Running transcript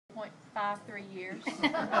4.53 years.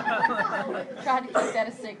 Tried to keep that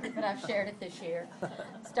a secret, but I've shared it this year.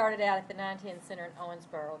 Started out at the 910 Center in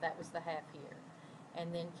Owensboro. That was the half year.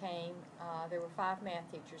 And then came, there were 5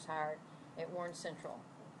 math teachers hired at Warren Central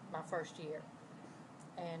my first year.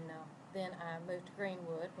 And then I moved to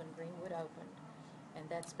Greenwood when Greenwood opened. And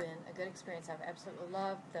that's been a good experience. I've absolutely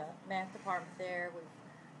loved the math department there. We've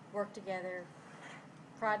worked together,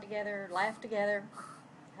 cried together, laughed together,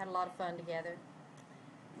 had a lot of fun together.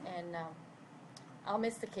 And I'll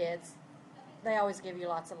miss the kids. They always give you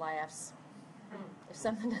lots of laughs. If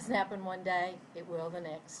something doesn't happen one day, it will the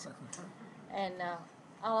next. And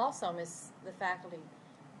I'll also miss the faculty.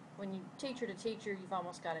 When you teacher to teacher, you've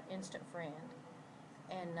almost got an instant friend.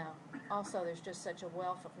 And also there's just such a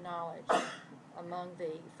wealth of knowledge among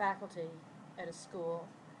the faculty at a school.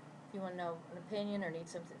 If you want to know an opinion or need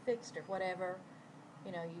something fixed or whatever,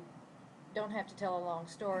 you know, you don't have to tell a long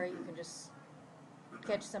story. You can just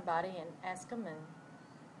catch somebody and ask them, and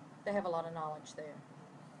they have a lot of knowledge there.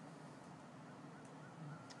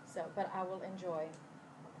 So, but I will enjoy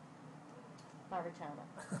my retirement.